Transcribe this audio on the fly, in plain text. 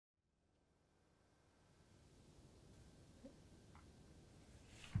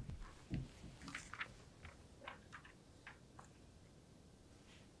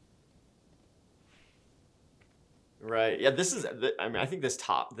Right. Yeah. This is. I mean, I think this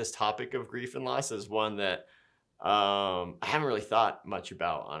topic of grief and loss is one that I haven't really thought much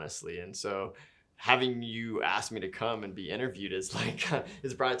about, honestly. And so, having you ask me to come and be interviewed is like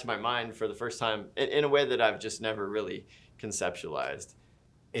is brought it to my mind for the first time in a way that I've just never really conceptualized.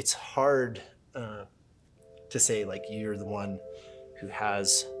 It's hard to say like you're the one who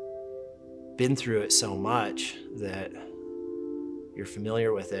has been through it so much that you're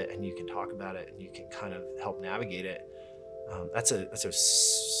familiar with it and you can talk about it and you can kind of help navigate it. It's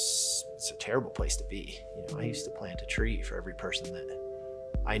a terrible place to be. You know, I used to plant a tree for every person that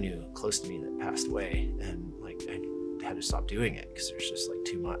I knew close to me that passed away, and like I had to stop doing it because there's just like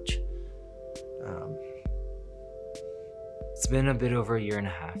too much. It's been a bit over 1.5 years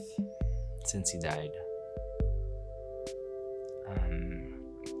since he died.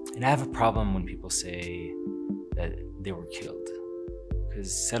 And I have a problem when people say that they were killed, because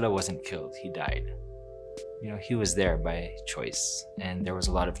Sela wasn't killed, he died. You know, he was there by choice, and there was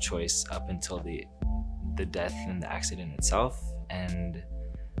a lot of choice up until the death and the accident itself, and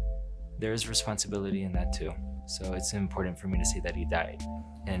there is responsibility in that too. So it's important for me to say that he died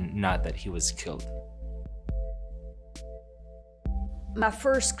and not that he was killed. My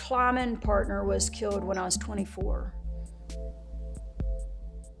first climbing partner was killed when I was 24.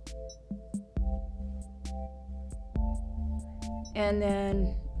 And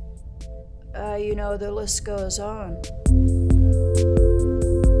then, you know, the list goes on.